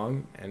read it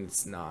wrong, and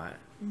it's not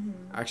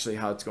actually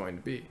how it's going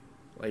to be.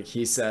 Like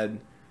he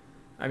said,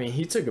 I mean,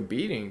 he took a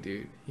beating,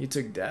 dude. He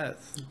took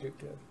death.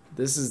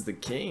 This is the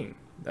king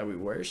that we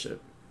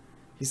worship.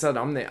 He said,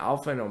 I'm the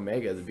Alpha and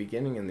Omega, the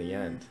beginning and the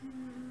end.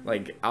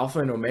 Like, Alpha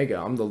and Omega,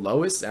 I'm the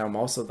lowest and I'm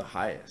also the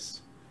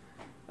highest.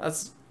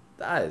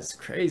 That is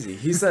crazy.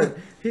 He said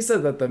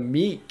that the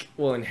meek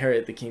will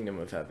inherit the kingdom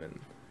of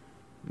heaven.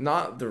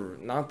 Not the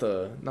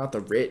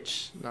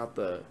rich, not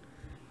the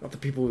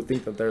people who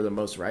think that they're the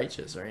most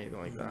righteous or anything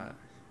like that.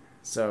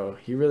 So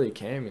he really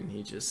came and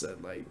he just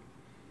said, like,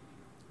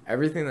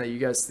 everything that you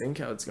guys think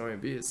how it's going to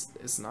be,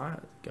 it's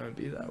not going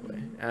to be that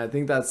way. And I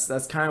think that's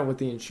kind of what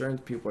the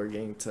insurance people are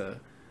getting to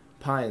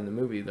pie in the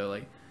movie. They're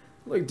like,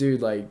 look,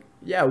 dude, like,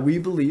 yeah, we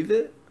believe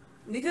it.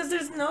 Because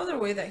there's no other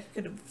way that he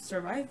could have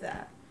survived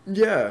that.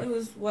 Yeah. It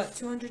was, what,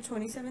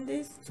 227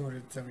 days?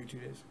 272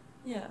 days.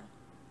 Yeah.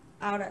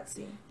 Out at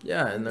sea.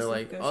 Yeah, and they're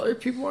like, other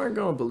people aren't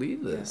going to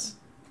believe this.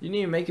 You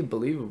need to make it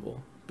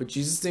believable. But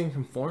Jesus didn't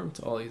conform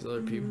to all these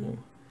other people.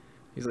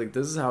 He's like,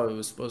 this is how it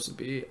was supposed to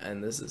be,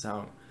 and this is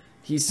how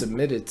he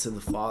submitted to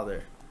the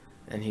Father.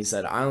 And he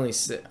said, I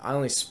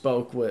only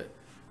spoke what,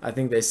 I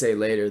think they say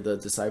later, the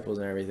disciples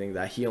and everything,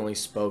 that he only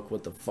spoke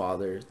what the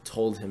Father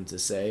told him to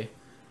say.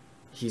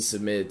 He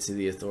submitted to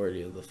the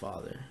authority of the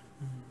Father.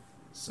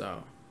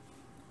 So,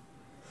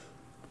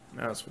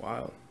 man, that's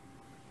wild.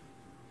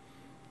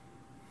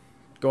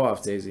 Go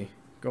off, Daisy.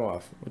 Go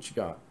off. What you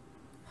got?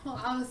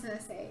 Well, I was going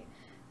to say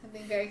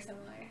something very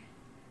similar.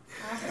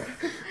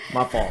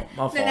 My fault.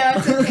 No,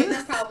 it's okay.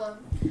 No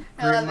problem.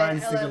 I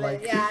love it.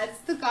 Alike. Yeah, it's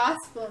the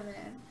gospel,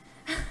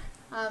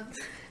 man.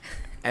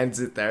 Ends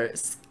it there.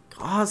 It's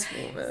gospel,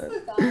 man.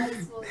 It's the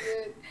gospel,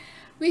 dude.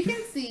 We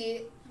can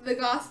see the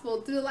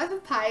gospel through the life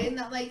of Pi, and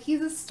that, like,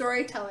 he's a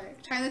storyteller,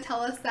 trying to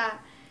tell us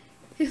that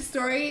his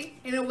story,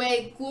 in a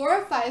way,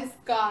 glorifies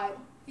God.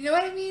 You know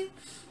what I mean?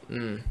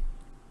 And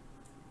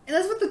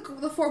that's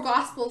what the four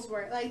gospels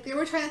were. Like, they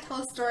were trying to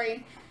tell a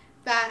story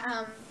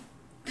that,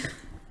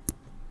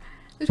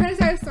 they're trying to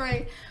start a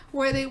story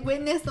where they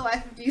witnessed the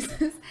life of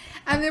Jesus,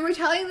 and they were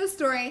telling the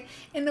story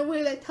in a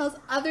way that tells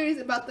others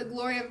about the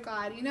glory of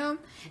God, you know?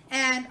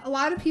 And a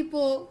lot of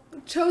people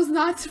chose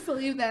not to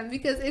believe them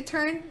because it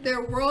turned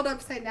their world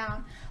upside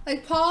down.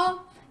 Like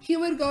Paul, he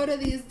would go to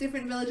these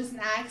different villages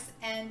in Acts,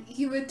 and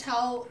he would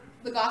tell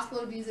the gospel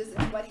of Jesus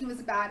and what he was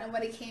about and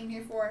what he came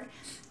here for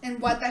and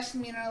what that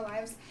should mean in our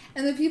lives.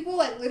 And the people,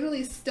 like,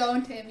 literally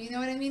stoned him, you know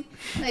what I mean?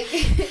 Like...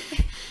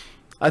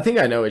 I think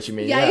I know what you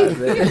mean. Yeah.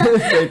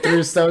 They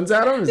threw stones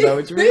at him? Is that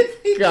what you mean?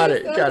 Got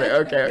it.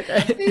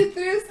 Okay. They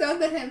threw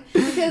stones at him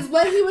because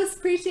what he was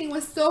preaching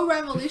was so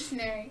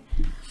revolutionary.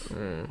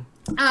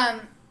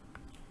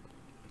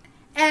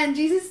 And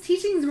Jesus'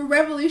 teachings were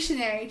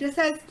revolutionary, just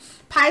as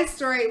Pi's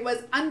story was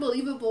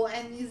unbelievable,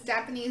 and these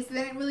Japanese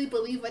didn't really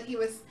believe what he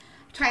was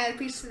trying to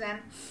preach to them.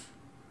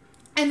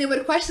 And they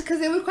would question, because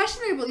they would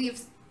question their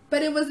beliefs,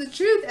 but it was the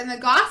truth, and the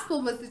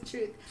gospel was the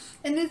truth.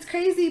 And it's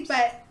crazy,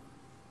 but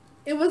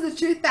it was the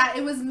truth that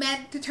it was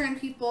meant to turn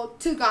people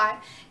to God.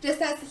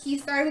 Just as he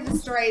started the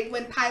story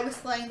when Pi was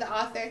telling the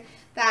author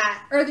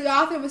that, or the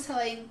author was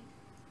telling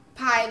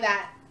Pi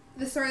that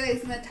the story that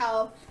he's going to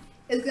tell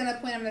is going to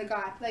point him to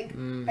God. Like,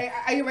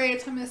 are you ready to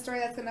tell me a story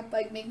that's going to,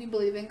 like, make me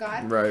believe in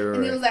God? Right.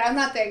 And he was like, I'm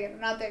not there yet.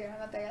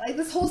 Like,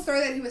 this whole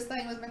story that he was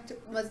telling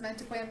was meant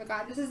to point him to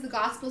God. Just as the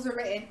Gospels are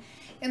written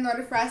in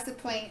order for us to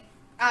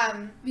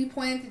be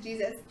pointed to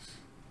Jesus.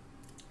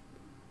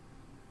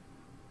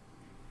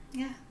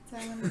 Yeah.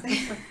 That's what I want to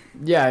say.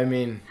 Yeah, I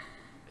mean,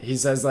 he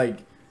says, like,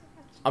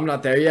 I'm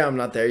not there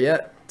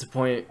yet to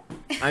point,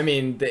 I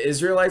mean, the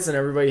Israelites and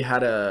everybody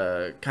had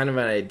a kind of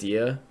an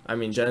idea. I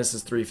mean,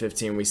 Genesis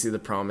 3:15, we see the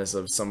promise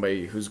of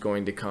somebody who's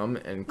going to come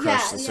and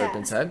crush the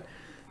serpent's head.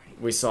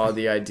 We saw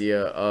the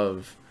idea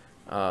of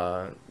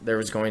there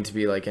was going to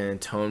be like an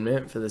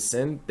atonement for the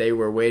sin. They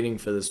were waiting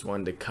for this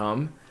one to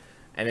come.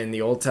 And in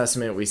the Old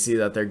Testament, we see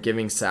that they're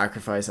giving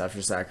sacrifice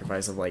after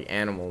sacrifice of like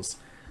animals.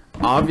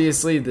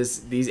 Obviously,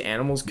 these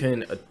animals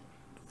couldn't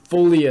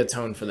fully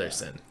atone for their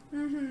sin.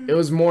 Mm-hmm. It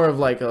was more of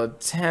like a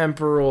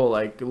temporal,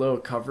 like little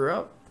cover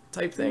up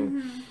type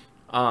thing.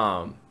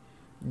 Mm-hmm.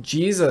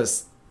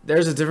 Jesus,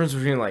 there's a difference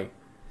between like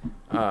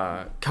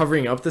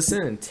covering up the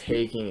sin and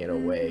taking it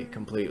away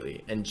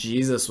completely. And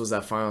Jesus was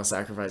that final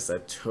sacrifice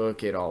that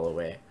took it all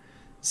away.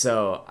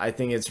 So I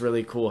think it's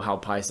really cool how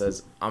Pi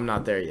says, I'm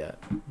not there yet.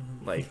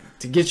 Like,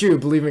 to get you to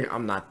believing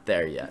I'm not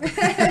there yet.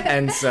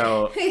 And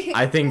so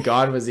I think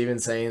God was even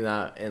saying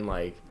that in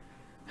like,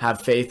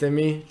 have faith in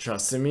me,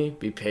 trust in me,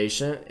 be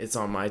patient. It's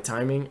on my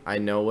timing. I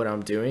know what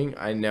I'm doing.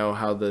 I know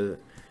how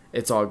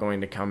it's all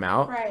going to come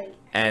out. Right.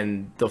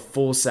 And the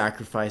full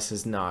sacrifice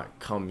has not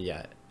come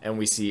yet. And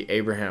we see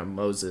Abraham,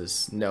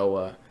 Moses,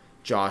 Noah,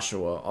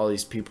 Joshua, all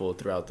these people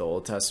throughout the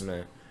Old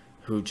Testament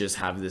who just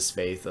have this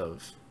faith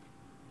of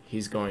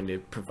he's going to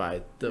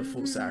provide the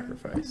full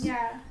sacrifice.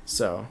 Yeah.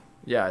 So,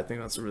 yeah, I think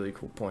that's a really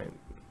cool point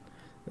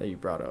that you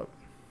brought up.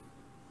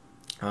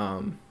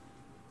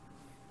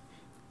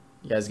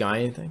 You guys got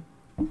anything?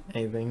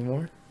 Anything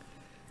more?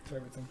 For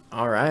everything.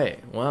 All right.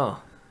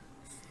 Well,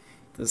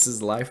 this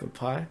is Life with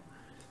Pi.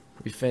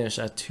 We finished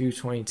at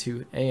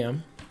 2:22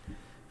 a.m.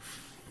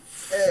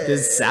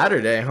 This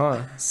Saturday,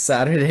 huh?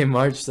 Saturday,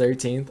 March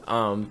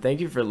 13th.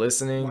 Thank you for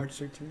listening. March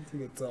 13th. I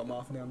think it's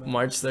off now, man.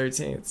 March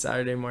 13th.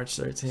 Saturday, March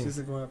It's 13th.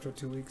 just going after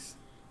 2 weeks.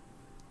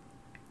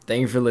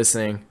 Thank you for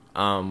listening.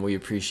 We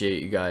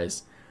appreciate you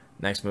guys.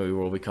 Next movie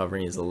we'll be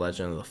covering is The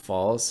Legend of the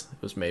Falls.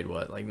 It was made,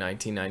 what, like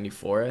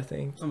 1994, I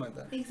think? Something like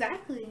that.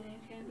 Exactly.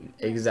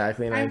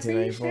 Exactly, I'm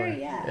pretty 1994. sure,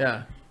 yeah.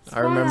 Yeah.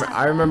 Spot on.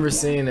 I remember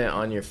seeing it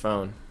on your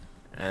phone.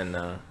 And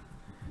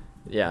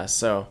yeah,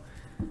 so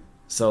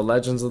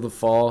Legends of the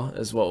Fall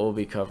is what we'll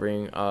be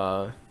covering.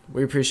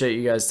 We appreciate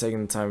you guys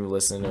taking the time to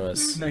listen to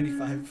us.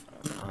 95.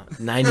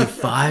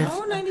 95?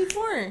 Oh,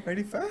 94.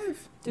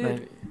 95.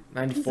 Dude,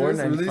 94, Release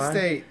 95?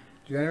 date,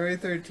 January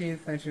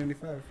 13th,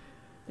 1995.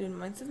 dude,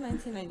 mine says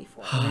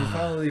 1994. I mean, it's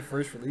probably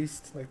first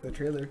released, like the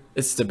trailer.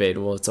 It's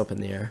debatable. It's up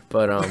in the air.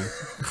 But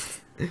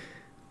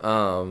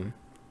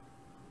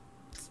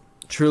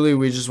truly,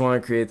 we just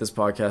want to create this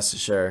podcast to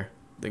share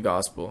the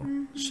gospel,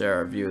 share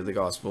our view of the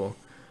gospel,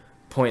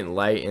 point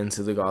light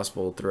into the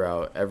gospel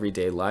throughout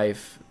everyday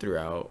life,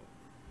 throughout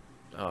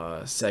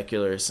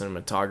secular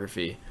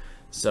cinematography.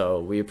 So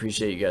we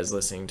appreciate you guys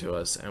listening to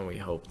us, and we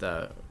hope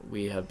that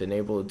we have been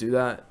able to do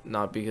that,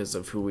 not because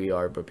of who we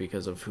are, but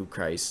because of who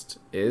Christ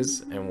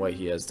is and what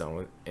he has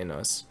done in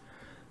us.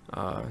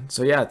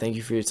 So yeah, thank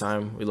you for your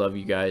time. We love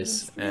you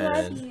guys.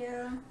 Love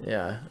you.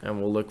 Yeah, and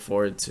we'll look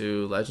forward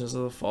to Legends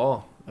of the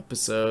Fall,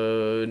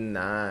 episode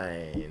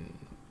 9.